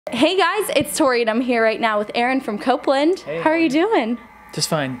Hey guys, it's Tori and I'm here right now with Aaron from Copeland. Hey, how are you doing? Just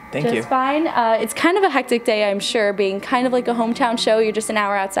fine, thank you. Just fine. It's kind of a hectic day, I'm sure, being kind of like a hometown show. You're just an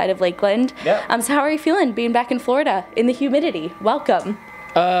hour outside of Lakeland. Yep. So how are you feeling being back in Florida in the humidity? Welcome.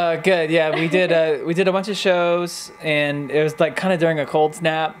 Good. Yeah, we did a bunch of shows, and it was like kind of during a cold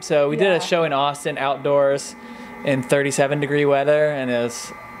snap. So we did a show in Austin outdoors in 37-degree weather, and it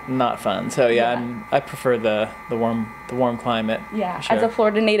was not fun. So I prefer the warm climate. Yeah. For sure. As a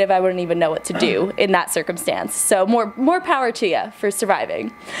Florida native, I wouldn't even know what to do in that circumstance. So more power to you for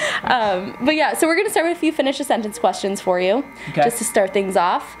surviving. But yeah, so we're gonna start with a few finish a sentence questions for you, just to start things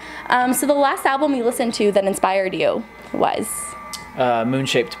off. So the last album you listened to that inspired you was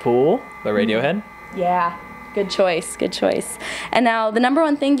Moon-Shaped Pool by Radiohead. Yeah, good choice, good choice. And now the number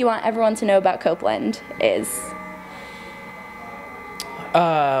one thing you want everyone to know about Copeland is?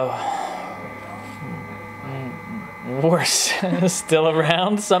 We're still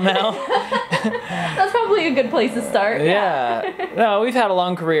around somehow. That's probably a good place to start. Yeah. No, we've had a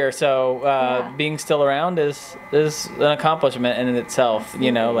long career, so being still around is an accomplishment in itself. Absolutely.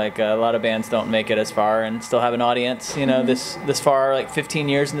 You know, like a lot of bands don't make it as far and still have an audience, you know, this far, like 15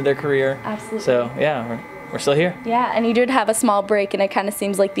 years into their career. Absolutely. So yeah, we're still here. Yeah, and you did have a small break, and it kind of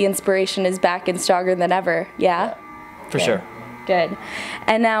seems like the inspiration is back and stronger than ever. Yeah? For sure. Good.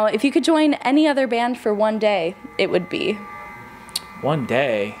 And now, if you could join any other band for one day, it would be? One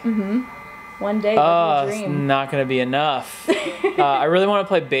day? Mm-hmm. One day, oh, dream. It's not going to be enough. I really want to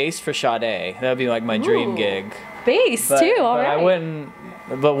play bass for Sade. That would be like my dream gig. Bass, too, all right. I wouldn't,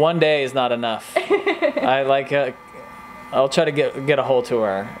 but one day is not enough. I like, I'll try to get a whole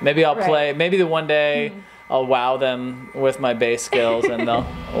tour. Maybe I'll play, maybe the one day I'll wow them with my bass skills and they'll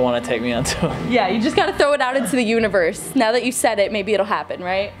want to take me on tour. Yeah, you just got to throw it out into the universe. Now that you said it, maybe it'll happen,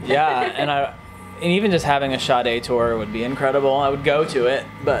 right? Yeah, and even just having a Sade tour would be incredible. I would go to it,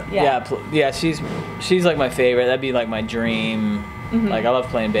 but yeah, she's like my favorite. That'd be like my dream. Mm-hmm. Like I love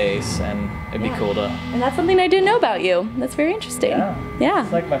playing bass, and it'd be cool to. And that's something I didn't know about you. That's very interesting. Yeah.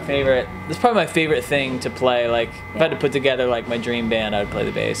 It's like my favorite. It's probably my favorite thing to play. Like if I had to put together like my dream band, I'd play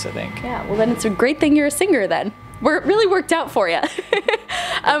the bass, I think. Yeah. Well, then it's a great thing you're a singer. Then it really worked out for you.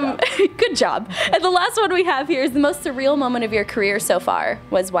 Good job. And the last one we have here is the most surreal moment of your career so far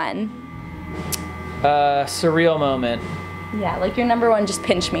was when? Surreal moment. Yeah, like your number one just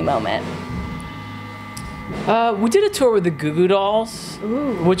pinch me moment. We did a tour with the Goo Goo Dolls,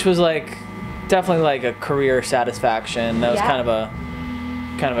 which was like definitely like a career satisfaction. That was kind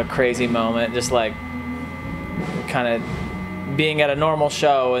of a crazy moment, just like kind of being at a normal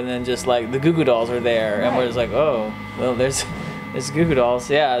show and then just like the Goo Goo Dolls are there and we're just like, oh, well, there's Goo Goo Dolls.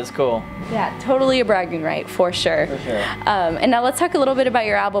 Yeah, it's cool. Yeah, totally a bragging right, for sure. For sure. And now let's talk a little bit about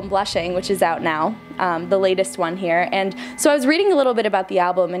your album Blushing, which is out now, the latest one here. And so I was reading a little bit about the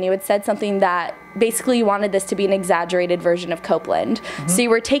album, and you had said something that basically you wanted this to be an exaggerated version of Copeland. Mm-hmm. So you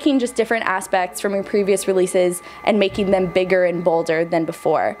were taking just different aspects from your previous releases and making them bigger and bolder than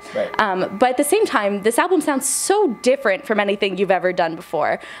before. Right. But at the same time, this album sounds so different from anything you've ever done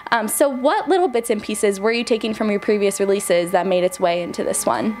before. So what little bits and pieces were you taking from your previous releases that made its way into this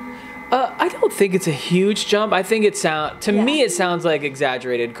one? I don't think it's a huge jump. I think to me it sounds like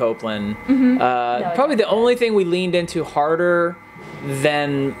exaggerated Copeland. Mm-hmm. Probably the only thing we leaned into harder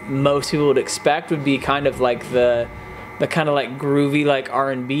than most people would expect would be kind of like the kind of like groovy like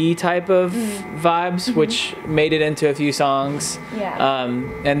R&B type of vibes, which made it into a few songs. Yeah.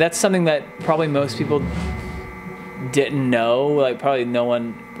 And that's something that probably most people didn't know. Like probably no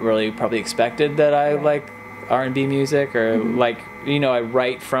one really probably expected that I like R&B music or like, you know, I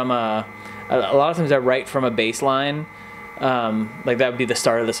write from a lot of times I write from a bass line. Like that would be the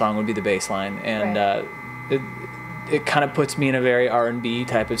start of the song would be the bass line. And it kind of puts me in a very R&B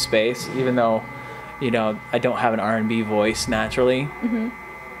type of space, even though, you know, I don't have an R&B voice naturally.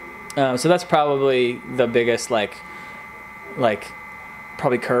 So that's probably the biggest like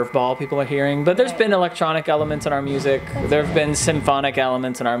probably curveball people are hearing. But there's been electronic elements in our music. There have been symphonic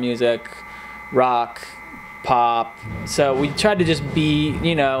elements in our music, rock, pop. So we tried to just be,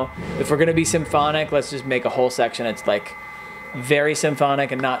 you know, if we're gonna be symphonic, let's just make a whole section it's like very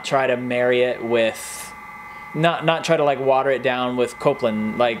symphonic and not try to marry it with not try to like water it down with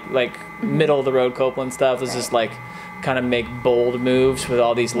Copeland, like middle of the road Copeland stuff. Let's just like kind of make bold moves with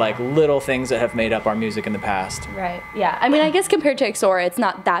all these like little things that have made up our music in the past. Right. Yeah. I mean, I guess compared to Exora, it's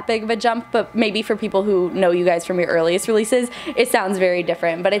not that big of a jump, but maybe for people who know you guys from your earliest releases, it sounds very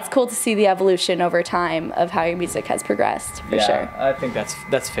different. But it's cool to see the evolution over time of how your music has progressed, for sure. I think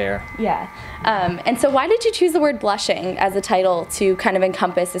that's fair. Yeah. And so why did you choose the word blushing as a title to kind of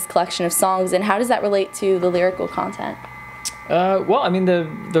encompass this collection of songs, and how does that relate to the lyrical content? Well, I mean,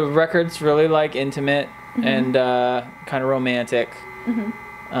 the record's really like intimate and kind of romantic.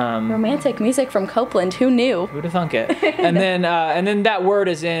 Romantic music from Copeland. Who knew? Who'd have thunk it? And then that word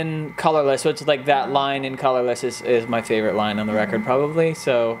is in Colorless, so it's like that line in Colorless is my favorite line on the record probably.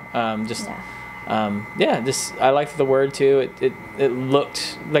 So just I liked the word too. It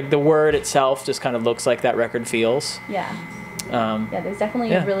looked like the word itself just kind of looks like that record feels. Yeah. There's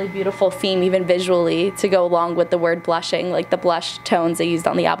definitely a really beautiful theme, even visually, to go along with the word blushing, like the blush tones they used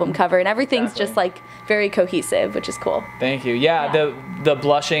on the album cover, and everything's just like very cohesive, which is cool. Thank you. Yeah. The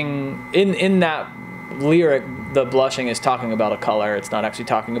blushing in that lyric, the blushing is talking about a color. It's not actually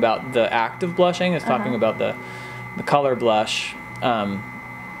talking about the act of blushing. It's talking about the color blush.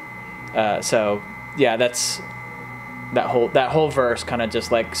 So yeah, that's that whole verse kind of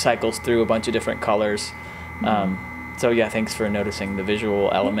just like cycles through a bunch of different colors. So yeah, thanks for noticing the visual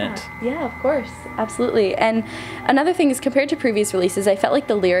element. Yeah, of course, absolutely. And another thing is, compared to previous releases, I felt like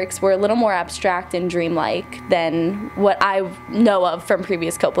the lyrics were a little more abstract and dreamlike than what I know of from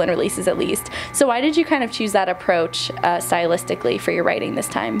previous Copeland releases, at least. So why did you kind of choose that approach stylistically for your writing this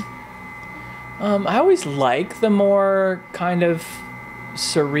time? I always like the more kind of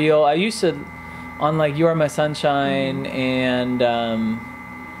surreal. I used to, on like You Are My Sunshine and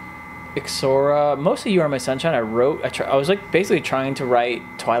Ixora, mostly You Are My Sunshine, I was like basically trying to write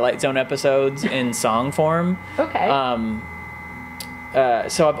Twilight Zone episodes in song form. Okay.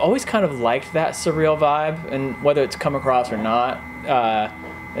 So I've always kind of liked that surreal vibe, and whether it's come across or not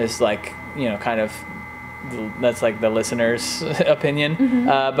is like, you know, kind of that's like the listener's opinion.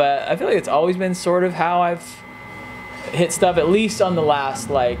 But I feel like it's always been sort of how I've hit stuff, at least on the last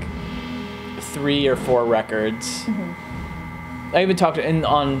like 3 or 4 records. I even talked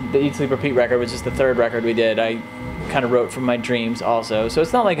on the Eat, Sleep, Repeat record, which is the 3rd record we did. I kind of wrote from my dreams also. So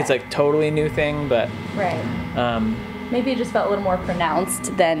it's not like it's like totally a new thing, but maybe it just felt a little more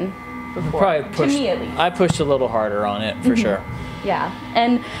pronounced than before. Probably pushed, to me, at least. I pushed a little harder on it for sure. Yeah,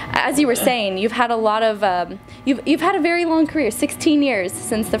 and as you were saying, you've had a lot of you've had a very long career, 16 years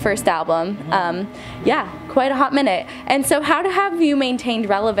since the first album. Yeah, quite a hot minute. And so how have you maintained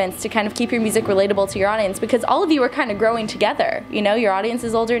relevance to kind of keep your music relatable to your audience? Because all of you are kind of growing together. You know, your audience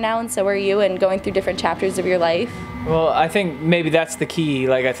is older now, and so are you, and going through different chapters of your life. Well, I think maybe that's the key.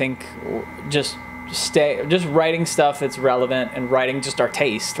 Like, I think just writing stuff that's relevant and writing just our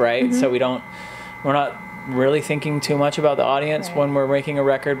taste, right? So we're not really thinking too much about the audience when we're making a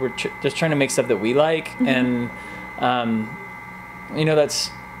record. We're just trying to make stuff that we like, and you know, that's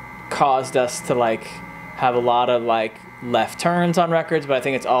caused us to like have a lot of like left turns on records, but I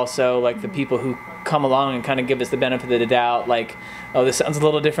think it's also like the people who come along and kind of give us the benefit of the doubt, like, oh, this sounds a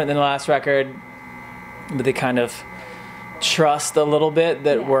little different than the last record, but they kind of trust a little bit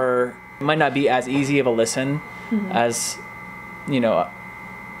that it might not be as easy of a listen as, you know,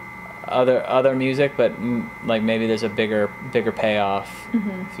 other music, but like maybe there's a bigger payoff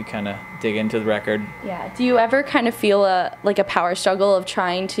if you kind of dig into the record. Yeah. Do you ever kind of feel a power struggle of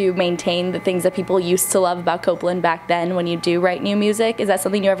trying to maintain the things that people used to love about Copeland back then when you do write new music? Is that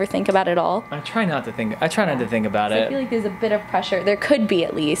something you ever think about at all? I try not to think about it. I feel like there's a bit of pressure. There could be,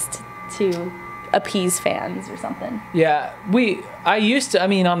 at least, to appease fans or something. Yeah. I used to, I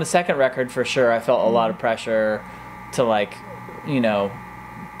mean, on the second record for sure, I felt a lot of pressure to like, you know,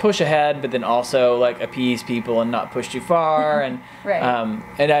 push ahead, but then also like appease people and not push too far, and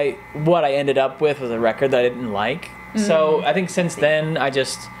what I ended up with was a record that I didn't like. So I think since then I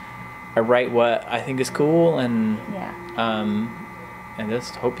write what I think is cool, and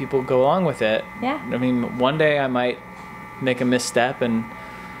just hope people go along with it. I mean, one day I might make a misstep and,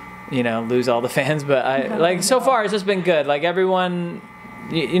 you know, lose all the fans, but so far it's just been good. Like everyone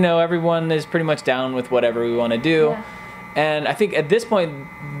is pretty much down with whatever we want to do. And I think at this point,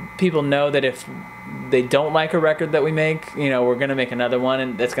 people know that if they don't like a record that we make, you know, we're going to make another one,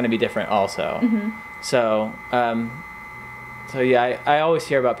 and that's going to be different also. So, yeah, I always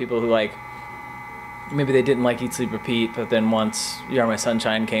hear about people who, like, maybe they didn't like Eat, Sleep, Repeat, but then once You Are My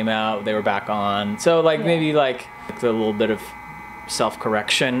Sunshine came out, they were back on. So, like, maybe, like, a little bit of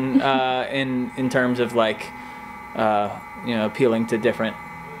self-correction in terms of, like, you know, appealing to different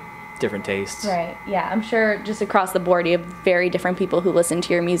tastes. Right. Yeah, I'm sure just across the board you have very different people who listen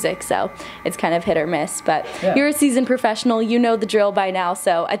to your music, so it's kind of hit or miss, but you're a seasoned professional, you know the drill by now,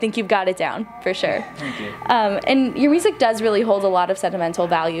 so I think you've got it down for sure. Thank you. And your music does really hold a lot of sentimental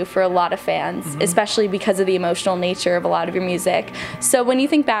value for a lot of fans, especially because of the emotional nature of a lot of your music. So when you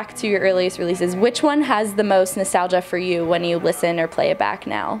think back to your earliest releases, which one has the most nostalgia for you when you listen or play it back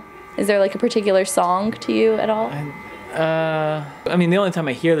now? Is there like a particular song to you at all? I mean, the only time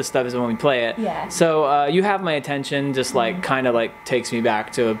I hear this stuff is when we play it. Yeah. So You Have My Attention just like kind of like takes me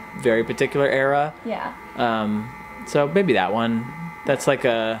back to a very particular era. Yeah. So maybe that one. That's like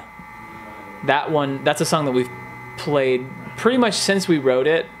that's a song that we've played pretty much since we wrote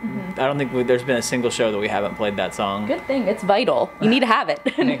it. I don't think there's been a single show that we haven't played that song. Good thing. It's vital. You need to have it.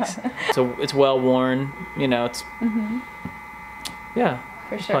 Thanks. So it's well worn, you know, it's yeah.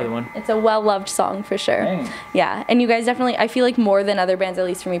 For It's sure. probably the one. It's a well-loved song for sure. Thanks. Yeah, and you guys definitely, I feel like more than other bands, at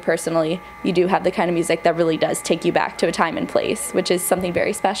least for me personally, you do have the kind of music that really does take you back to a time and place, which is something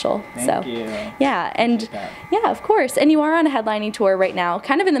very special. Thank you. Yeah, and yeah, of course. And you are on a headlining tour right now,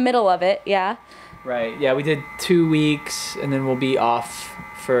 kind of in the middle of it, yeah. Right. Yeah, we did 2 weeks, and then we'll be off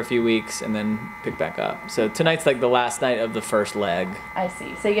for a few weeks, and then pick back up. So tonight's like the last night of the first leg. I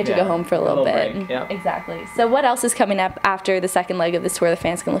see. So you get to go home for a little bit. Break. Yep. Exactly. So what else is coming up after the second leg of this tour the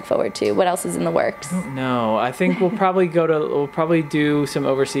fans can look forward to? What else is in the works? No, I think we'll probably we'll probably do some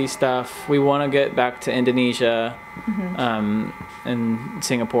overseas stuff. We want to get back to Indonesia, and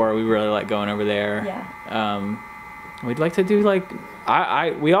Singapore. We really like going over there. Yeah. We'd like to do like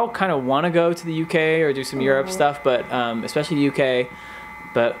we all kind of want to go to the UK or do some Europe stuff, but especially the UK.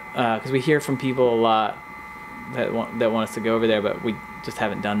 But because we hear from people a lot that want us to go over there, but we just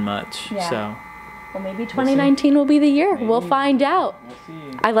haven't done much. Yeah. So. Well, maybe 2019 will be the year. Maybe. We'll find out. We'll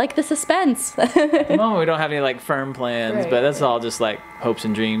see. I like the suspense. At the moment, we don't have any like firm plans, Right, but that's all just like hopes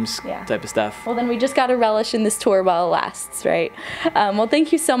and dreams type of stuff. Well, then we just got to relish in this tour while it lasts, right? Well,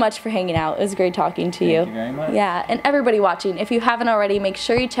 thank you so much for hanging out. It was great talking to you. Thank you very much. Yeah, and everybody watching, if you haven't already, make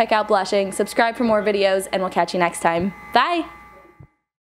sure you check out Blushing, subscribe for more videos, and we'll catch you next time. Bye!